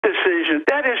decision.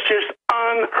 That is just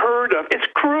unheard of. It's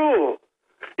cruel.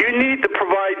 You need to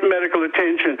provide medical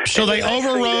attention. So they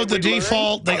overrode the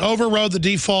default. They overrode the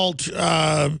default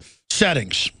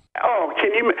settings. Oh,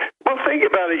 can you? Well, think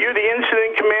about it. You're the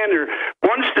incident commander.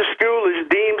 Once the school is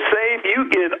deemed safe, you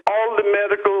get all the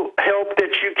medical help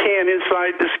that you can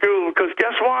inside the school. Because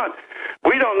guess what?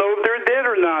 We don't know if they're dead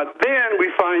or not. Then we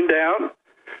find out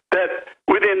that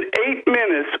within 8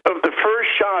 minutes of the first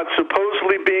shot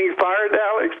supposedly being fired,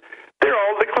 Alex, they're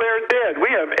all declared dead. We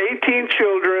have 18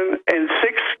 children and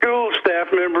 6 school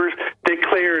staff members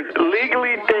declared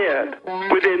legally dead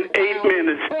within 8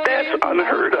 minutes. That's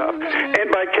unheard of.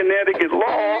 And by Connecticut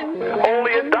law,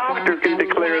 only a doctor can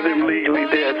declare them legally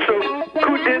dead. So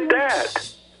who did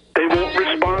that? They won't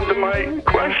respond to my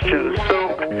questions.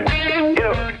 So,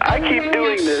 I keep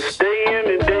doing this day in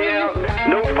and day out.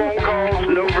 No phone calls,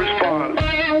 no response.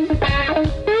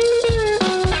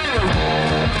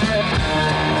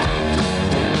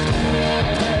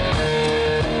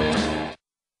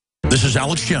 This is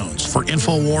Alex Jones for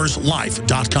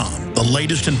InfoWarsLife.com. The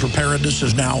latest in preparedness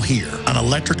is now here. An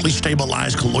electrically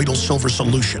stabilized colloidal silver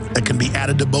solution that can be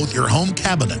added to both your home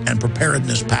cabinet and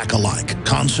preparedness pack alike.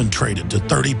 Concentrated to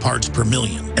 30 parts per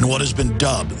million in what has been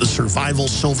dubbed the survival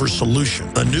silver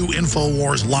solution. The new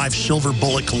InfoWars Life Silver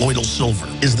Bullet Colloidal Silver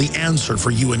is the answer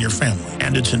for you and your family.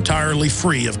 And it's entirely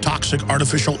free of toxic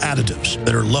artificial additives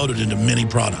that are loaded into many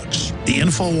products. The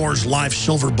InfoWars Life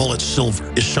Silver Bullet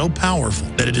Silver is so powerful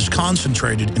that it is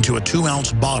concentrated into a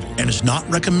 2-ounce bottle and is not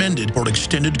recommended for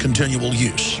extended continual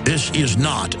use. This is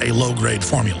not a low-grade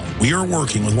formula. We are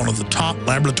working with one of the top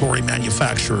laboratory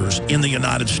manufacturers in the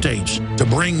United States to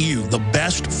bring you the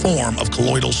best form of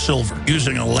colloidal silver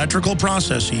using electrical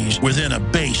processes within a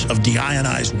base of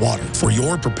deionized water for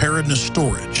your preparedness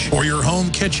storage. For your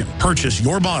home kitchen, purchase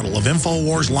your bottle of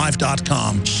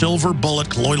InfoWarsLife.com Silver Bullet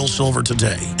Colloidal Silver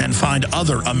today and find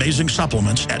other amazing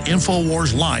supplements at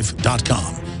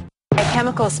InfoWarsLife.com. A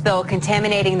chemical spill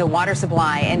contaminating the water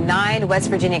supply in 9 West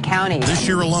Virginia counties. This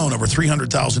year alone, over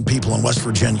 300,000 people in West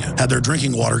Virginia had their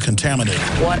drinking water contaminated.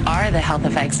 What are the health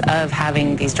effects of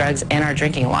having these drugs in our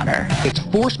drinking water? It's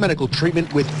forced medical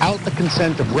treatment without the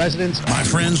consent of residents. My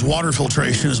friends, water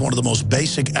filtration is one of the most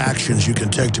basic actions you can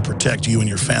take to protect you and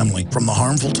your family from the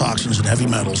harmful toxins and heavy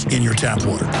metals in your tap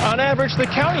water. On average, the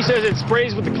county says it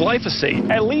sprays with the glyphosate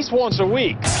at least once a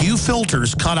week. Few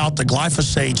filters cut out the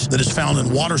glyphosates that is found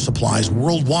in water supplies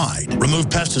worldwide. Remove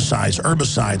pesticides,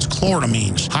 herbicides,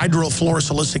 chloramines,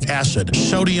 hydrofluorosilicic acid,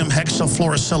 sodium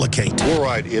hexafluorosilicate.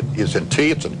 Fluoride, it is in tea,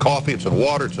 it's in coffee, it's in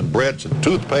water, it's in bread, it's in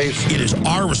toothpaste. It is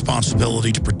our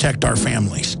responsibility to protect our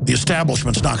families. The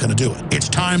establishment's not going to do it. It's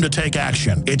time to take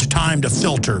action. It's time to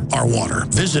filter our water.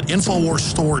 Visit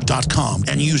InfoWarsStore.com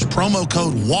and use promo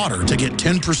code WATER to get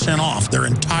 10% off their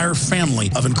entire family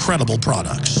of incredible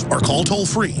products. Or call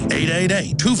toll-free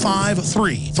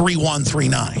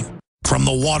 888-253-3139. From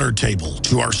the water table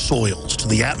to our soils to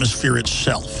the atmosphere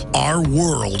itself, our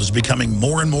world is becoming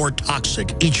more and more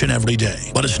toxic each and every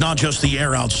day. But it's not just the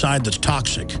air outside that's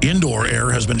toxic. Indoor air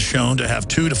has been shown to have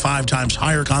 2 to 5 times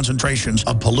higher concentrations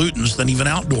of pollutants than even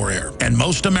outdoor air. And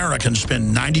most Americans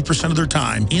spend 90% of their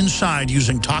time inside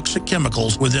using toxic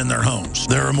chemicals within their homes.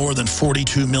 There are more than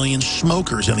 42 million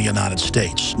smokers in the United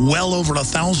States. Well over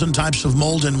 1,000 types of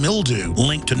mold and mildew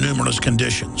linked to numerous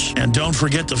conditions. And don't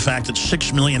forget the fact that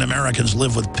 6 million Americans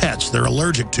live with pets they're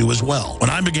allergic to as well. When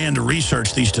I began to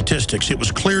research these statistics, it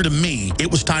was clear to me it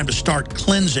was time to start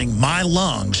cleansing my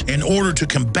lungs in order to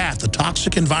combat the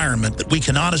toxic environment that we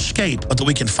cannot escape, but that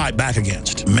we can fight back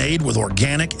against. Made with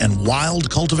organic and wild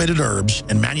cultivated herbs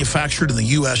and manufactured in the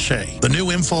USA, the new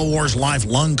InfoWars Life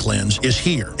Lung Cleanse is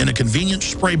here in a convenient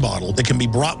spray bottle that can be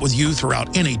brought with you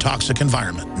throughout any toxic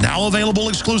environment. Now available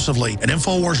exclusively at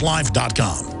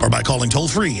InfoWarsLife.com or by calling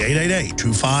toll-free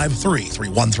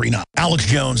 888-253-3139. Alex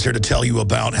Jones here to tell you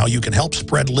about how you can help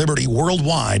spread liberty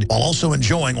worldwide while also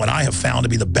enjoying what I have found to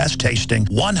be the best tasting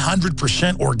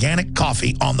 100% organic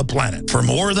coffee on the planet. For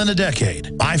more than a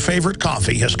decade, my favorite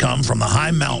coffee has come from the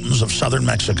high mountains of southern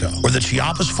Mexico, where the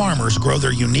Chiapas farmers grow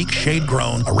their unique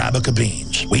shade-grown Arabica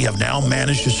beans. We have now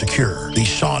managed to secure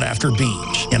these sought-after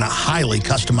beans in a highly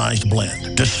customized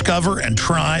blend. Discover and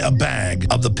try a bag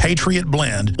of the Patriot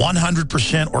Blend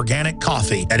 100% organic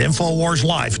coffee at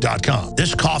InfoWarsLife.com.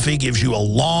 This coffee gives gives you a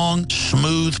long,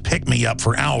 smooth pick-me-up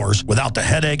for hours without the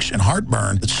headaches and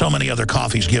heartburn that so many other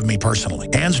coffees give me personally.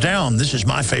 Hands down, this is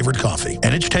my favorite coffee,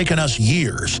 and it's taken us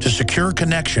years to secure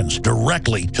connections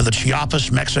directly to the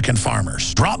Chiapas Mexican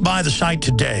farmers. Drop by the site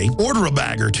today, order a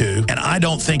bag or two, and I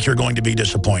don't think you're going to be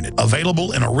disappointed.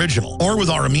 Available in original or with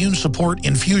our immune support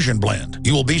infusion blend.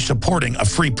 You will be supporting a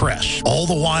free press, all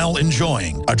the while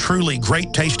enjoying a truly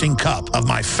great-tasting cup of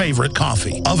my favorite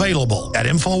coffee. Available at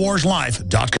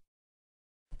InfoWarsLife.com.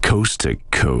 Coast to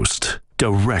coast,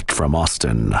 direct from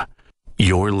Austin.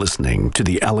 You're listening to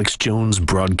the Alex Jones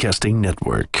Broadcasting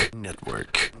Network.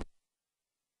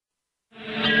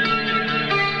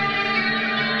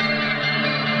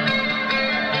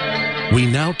 We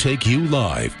now take you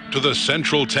live to the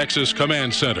Central Texas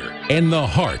Command Center in the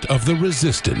heart of the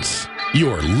resistance.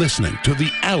 You're listening to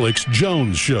the Alex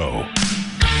Jones Show.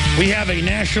 We have a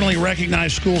nationally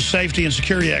recognized school safety and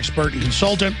security expert and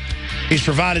consultant. He's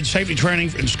provided safety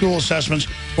training and school assessments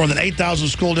for more than 8,000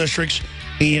 school districts.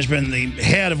 He has been the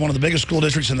head of one of the biggest school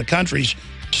districts in the country's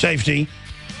safety.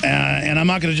 And I'm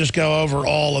not going to just go over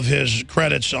all of his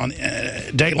credits on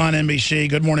Dateline NBC,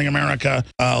 Good Morning America,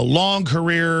 long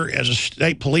career as a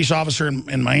state police officer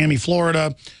in Miami,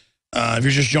 Florida. If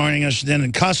you're just joining us, then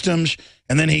in customs,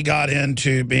 and then he got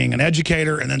into being an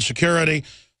educator and then security.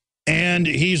 And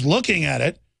he's looking at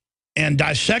it and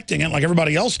dissecting it like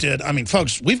everybody else did. I mean,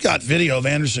 folks, we've got video of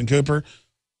Anderson Cooper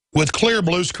with clear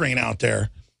blue screen out there.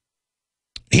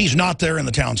 He's not there in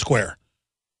the town square.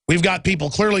 We've got people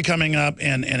clearly coming up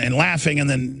and laughing and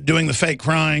then doing the fake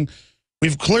crying.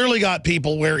 We've clearly got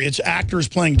people where it's actors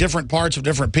playing different parts of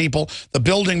different people. The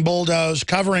building bulldoze,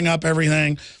 covering up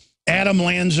everything. Adam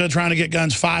Lanza trying to get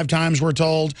guns 5 times, we're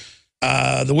told.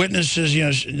 The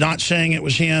witnesses, not saying it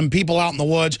was him. People out in the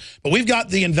woods. But we've got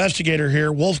the investigator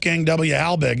here, Wolfgang W.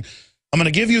 Albig. I'm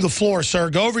going to give you the floor,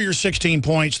 sir. Go over your 16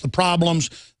 points, the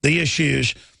problems, the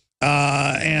issues,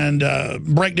 and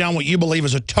break down what you believe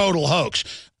is a total hoax.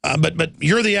 But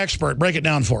you're the expert. Break it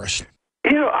down for us.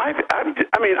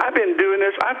 I've been doing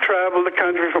this. I've traveled the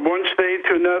country from one state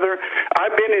to another.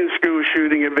 I've been in school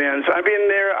shooting events. I've been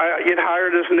there. I get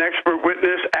hired as an expert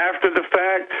witness after the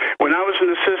fact. When I was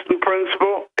an assistant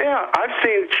principal, I've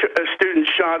seen students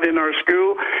shot in our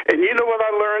school. And you know what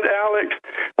I learned, Alex?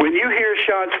 When you hear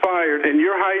shots fired in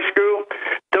your high school,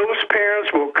 those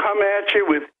parents will come at you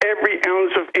with every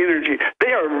ounce of energy.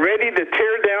 They are ready to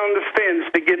tear down the fence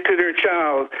to get to their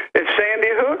child. At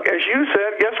Sandy Hook, as you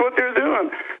said, guess what they're doing?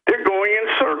 They're going in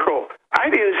circle. I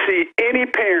didn't see any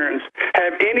parents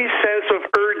have any sense of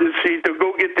urgency to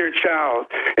go get their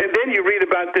child. And then you read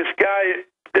about this guy.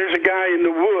 There's a guy in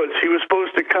the woods. He was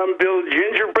supposed to come build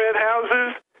gingerbread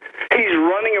houses. He's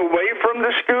running away from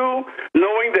the school,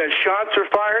 knowing that shots are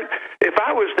fired. If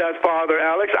I was that father,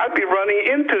 Alex, I'd be running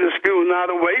into the school,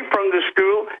 not away from the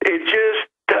school. It just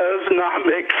does not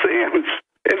make sense.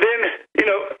 And then,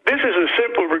 this is a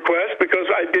simple request because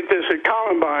I did this at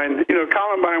Columbine.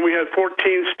 Columbine, we had 14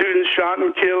 students shot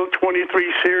and killed, 23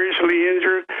 seriously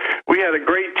injured. We had a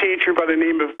great teacher by the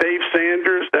name of Dave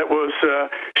Sanders that was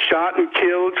shot and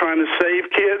killed trying to save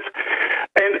kids.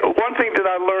 And one thing that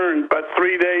I learned about 4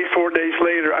 days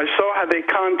later, I saw how they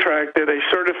contracted a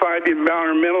certified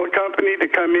environmental company to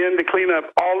come in to clean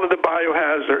up all of the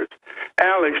biohazards.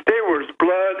 Alex, there was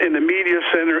blood in the media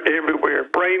center everywhere.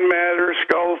 Brain matter,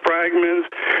 skull fragments,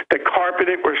 the carpet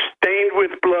were stained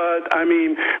with blood. I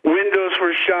mean, windows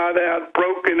were shot out,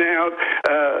 broken out.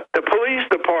 The police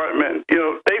department,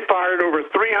 they fired over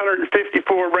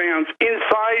 354 rounds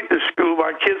inside the school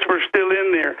while kids were still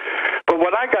in there. But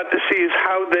what I got to see is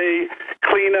how they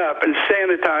clean up and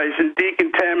sanitize and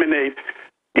decontaminate.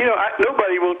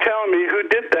 Nobody will tell me who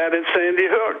did that at Sandy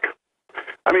Hook.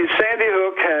 I mean, Sandy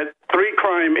Hook had 3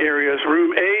 crime areas,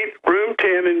 room 8, room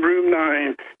 10, and room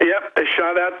 9. Yep, they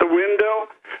shot out the window,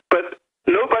 but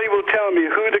nobody will tell me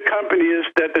who the company is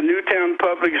that the Newtown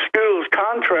Public Schools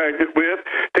contracted with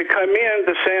to come in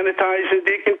to sanitize and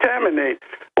decontaminate.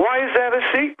 Why is that a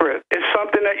secret? It's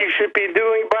something that you should be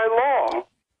doing by law.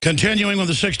 Continuing with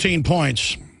the 16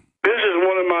 points. This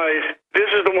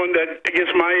is the one that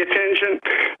gets my attention.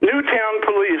 Newtown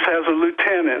Police has a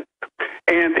lieutenant,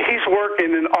 and he's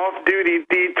working in off-duty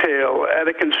detail at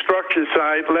a construction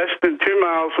site less than 2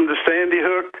 miles from the Sandy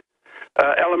Hook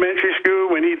elementary school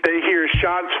when they hear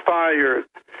shots fired.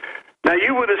 Now,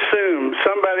 you would assume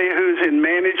somebody who's in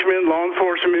management, law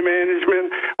enforcement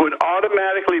management, would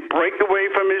automatically break away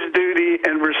from his duty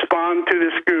and respond to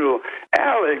the school.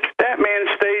 Alex, that man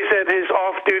stays at his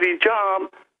off-duty job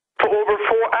for over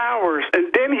 4 hours,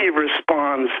 and then he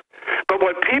responds. But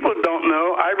what people don't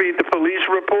know, I read the police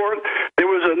report, there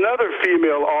was another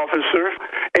female officer,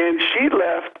 and she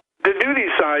left the duty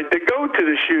side to go to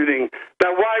the shooting.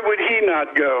 Now, why would he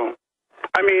not go?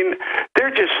 I mean, there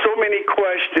are just so many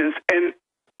questions, and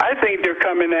I think they're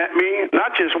coming at me,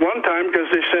 not just one time, because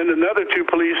they send another 2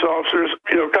 police officers,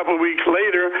 a couple of weeks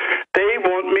later. They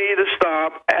want me to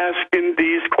stop asking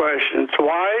these questions.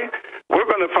 Why? We're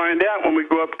going to find out when we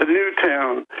go up to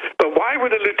Newtown. But why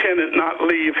would a lieutenant not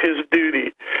leave his duty?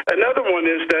 Another one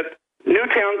is that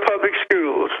Newtown Public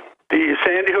Schools, the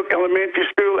Sandy Hook Elementary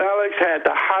School, Alex, had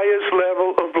the highest level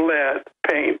of lead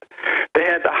paint. They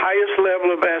had the highest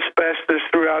level of asbestos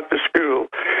throughout the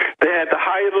school. They had the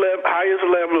highest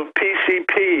level of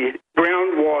PCP,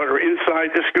 groundwater,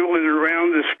 inside the school and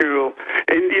around the school.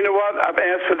 And you know what? I've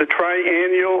asked for the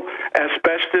triennial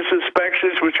asbestos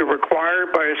inspections, which are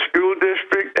required by a school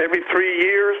district every 3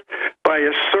 years by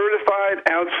a certified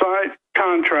outside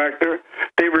contractor.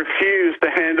 They refuse to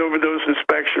hand over those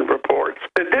inspection reports.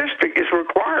 The district is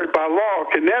required by law,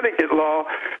 Connecticut law,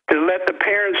 to let the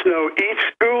parents know each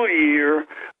school year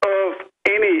of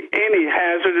any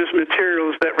hazardous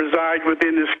materials that reside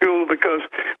within the school, because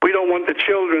we don't want the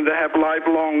children to have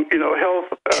lifelong,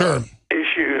 health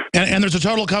issues. And there's a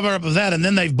total cover-up of that, and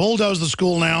then they've bulldozed the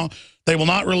school now. They will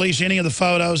not release any of the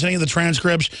photos, any of the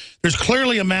transcripts. There's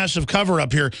clearly a massive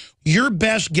cover-up here. Your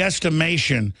best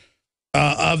guesstimation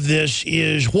of this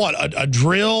is what? A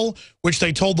drill, which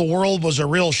they told the world was a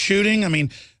real shooting? I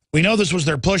mean, we know this was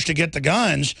their push to get the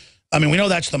guns. I mean, we know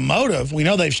that's the motive. We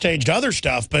know they've staged other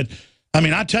stuff. But, I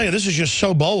mean, I tell you, this is just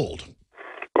so bold.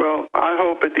 Well, I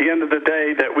hope at the end of the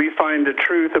day that we find the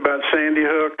truth about Sandy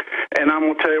Hook. And I'm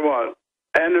going to tell you what,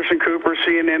 Anderson Cooper,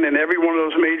 CNN, and every one of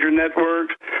those major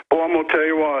networks, well, I'm going to tell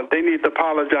you what, they need to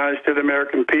apologize to the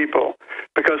American people.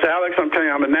 Because, Alex, I'm telling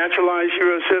you, I'm a naturalized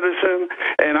U.S. citizen,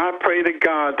 and I pray to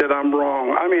God that I'm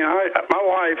wrong. I mean, my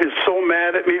wife is so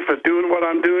mad at me for doing what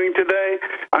I'm doing today.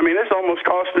 I mean, it's almost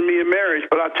costing me a marriage.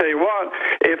 But I'll tell you what,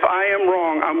 if I am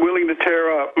wrong, I'm willing to tear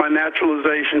up my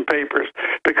naturalization papers,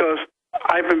 because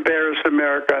I've embarrassed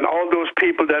America, and all those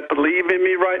people that believe in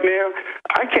me right now,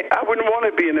 I wouldn't want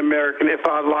to be an American if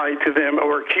I lied to them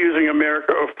or accusing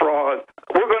America of fraud.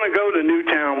 We're going to go to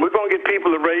Newtown. We're going to get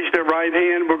people to raise their right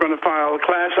hand. We're going to file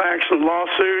class action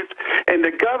lawsuits, and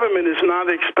the government is not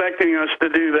expecting us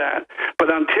to do that. But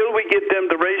until we get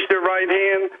them to raise their right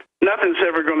hand, nothing's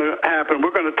ever going to happen.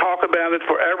 We're going to talk about it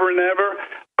forever and ever,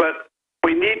 but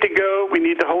we need to go. We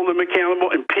need to hold them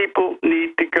accountable, and people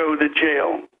need to go to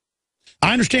jail.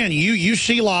 I understand. You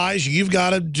see lies. You've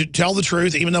got to tell the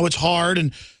truth, even though it's hard.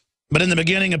 But in the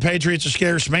beginning, a patriot's a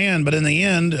scarce man. But in the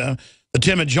end, the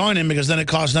timid join him, because then it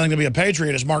costs nothing to be a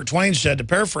patriot, as Mark Twain said, to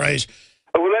paraphrase.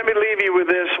 Well, let me leave you with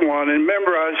this one. And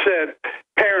remember, I said,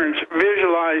 parents,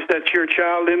 visualize that your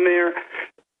child in there.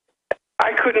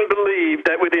 I couldn't believe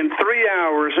that within 3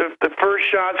 hours of the first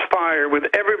shots fired, with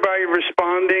everybody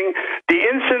responding, the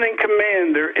incident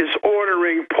commander is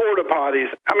ordering porta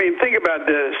potties. I mean, think about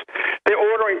this. They're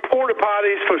ordering porta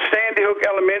potties for Sandy Hook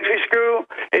Elementary School.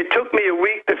 It took me a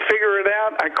week to figure it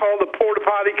out. I called the porta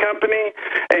potty company,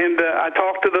 and I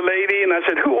talked to the lady, and I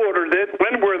said, who ordered it?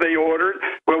 When were they ordered?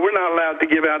 Well, we're not allowed to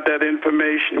give out that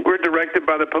information. We're directed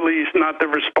by the police not to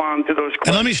respond to those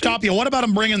questions. And let me stop you. What about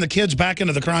them bringing the kids back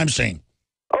into the crime scene?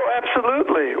 Oh,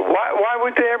 absolutely. Why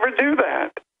would they ever do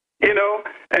that?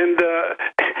 And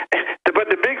but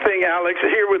the big thing, Alex,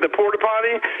 here with the porta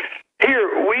potty,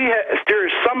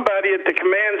 there's somebody at the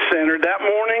command center that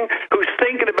morning who's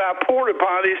thinking about porta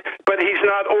potties, but he's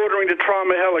not ordering the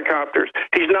trauma helicopters.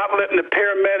 He's not letting the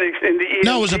paramedics in the EMT.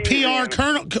 No, it was a PR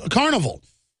carnival.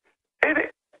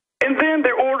 And then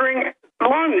they're ordering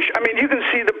lunch. I mean, you can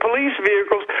see the police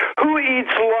vehicles. Who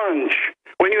eats lunch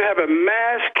when you have a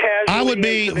mass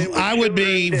casualty? I would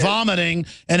be vomiting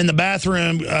and in the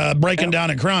bathroom breaking down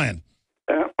and crying.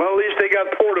 Well, at least they got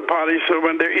porta potties, so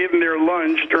when they're eating their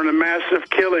lunch during a massive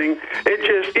killing, it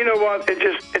just, you know what? It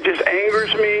just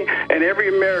angers me, and every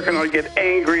American will get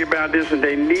angry about this, and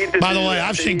they need to. By the way,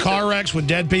 I've seen car wrecks with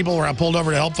dead people where I pulled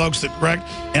over to help folks that wrecked,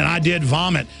 and I did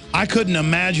vomit. I couldn't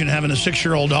imagine having a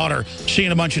 6-year-old daughter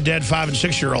seeing a bunch of dead 5- and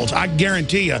 6-year-olds. I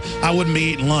guarantee you, I wouldn't be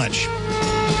eating lunch.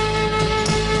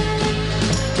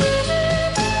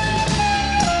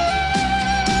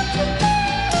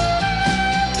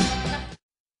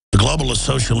 globalist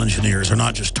social engineers are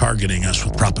not just targeting us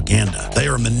with propaganda. They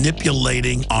are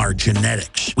manipulating our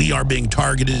genetics. We are being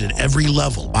targeted at every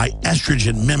level by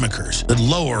estrogen mimickers that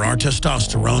lower our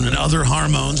testosterone and other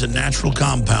hormones and natural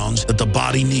compounds that the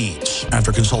body needs.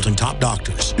 After consulting top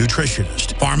doctors,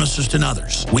 nutritionists, pharmacists, and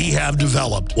others, we have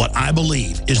developed what I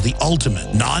believe is the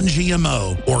ultimate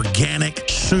non-GMO organic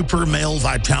super male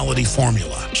vitality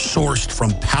formula sourced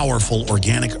from powerful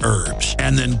organic herbs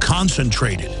and then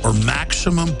concentrated for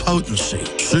maximum potency.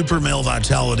 Super male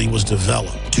vitality was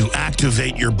developed to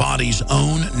activate your body's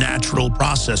own natural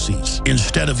processes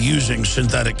instead of using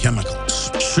synthetic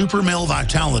chemicals. Super male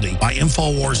vitality by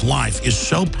InfoWars Life is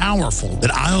so powerful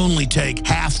that I only take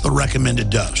half the recommended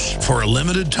dose. For a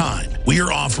limited time, we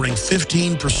are offering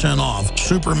 15% off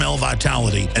Super Male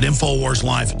Vitality at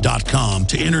InfoWarsLife.com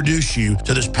to introduce you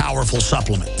to this powerful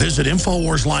supplement. Visit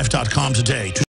InfoWarsLife.com today to